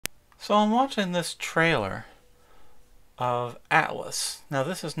So I'm watching this trailer of Atlas. Now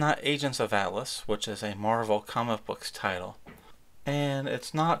this is not Agents of Atlas, which is a Marvel comic books title. And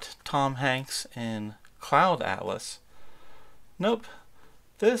it's not Tom Hanks in Cloud Atlas. Nope.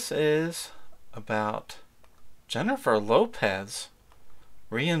 This is about Jennifer Lopez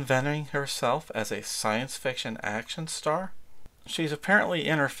reinventing herself as a science fiction action star. She's apparently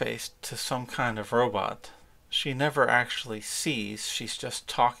interfaced to some kind of robot. She never actually sees, she's just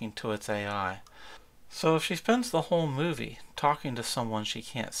talking to its AI. So she spends the whole movie talking to someone she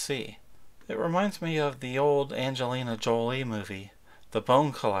can't see. It reminds me of the old Angelina Jolie movie, The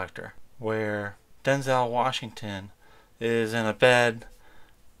Bone Collector, where Denzel Washington is in a bed,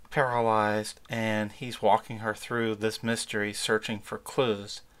 paralyzed, and he's walking her through this mystery, searching for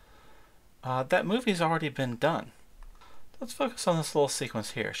clues. That movie's already been done. Let's focus on this little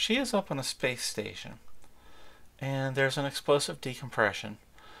sequence here. She is up on a space station, and there's an explosive decompression.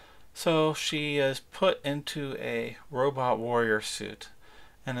 So she is put into a robot warrior suit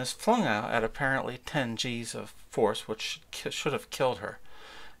and is flung out at apparently 10 Gs of force, which should have killed her.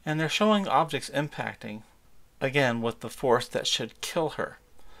 And they're showing objects impacting, again with the force that should kill her.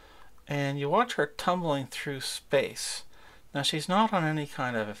 And you watch her tumbling through space. Now she's not on any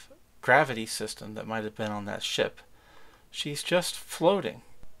kind of gravity system that might have been on that ship. She's just floating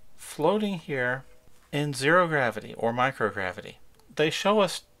here in zero gravity or microgravity. They show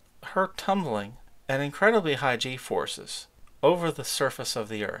us her tumbling at incredibly high G-forces over the surface of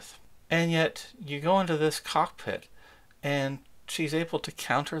the Earth. And yet you go into this cockpit and she's able to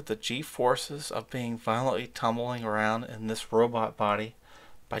counter the G-forces of being violently tumbling around in this robot body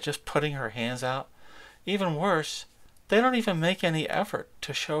by just putting her hands out. Even worse, they don't even make any effort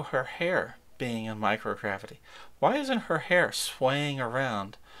to show her hair being in microgravity. Why isn't her hair swaying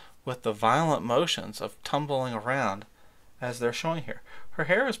around with the violent motions of tumbling around as they're showing here? Her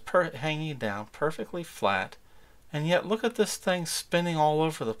hair is hanging down perfectly flat, and yet look at this thing spinning all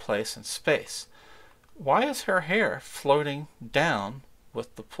over the place in space. Why is her hair floating down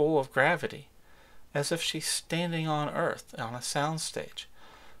with the pull of gravity as if she's standing on Earth on a soundstage?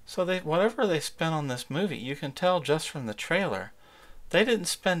 So whatever they spent on this movie, you can tell just from the trailer, they didn't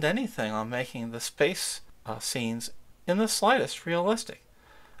spend anything on making the space scenes in the slightest realistic.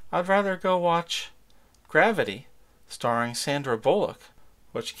 I'd rather go watch Gravity, starring Sandra Bullock,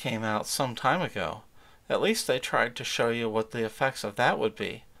 which came out some time ago. At least they tried to show you what the effects of that would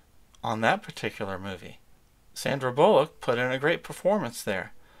be on that particular movie. Sandra Bullock put in a great performance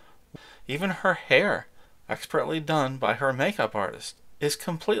there. Even her hair, expertly done by her makeup artist, is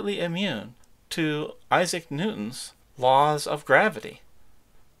completely immune to Isaac Newton's laws of gravity.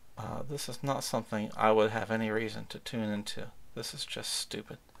 This is not something I would have any reason to tune into. This is just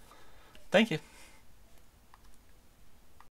stupid. Thank you.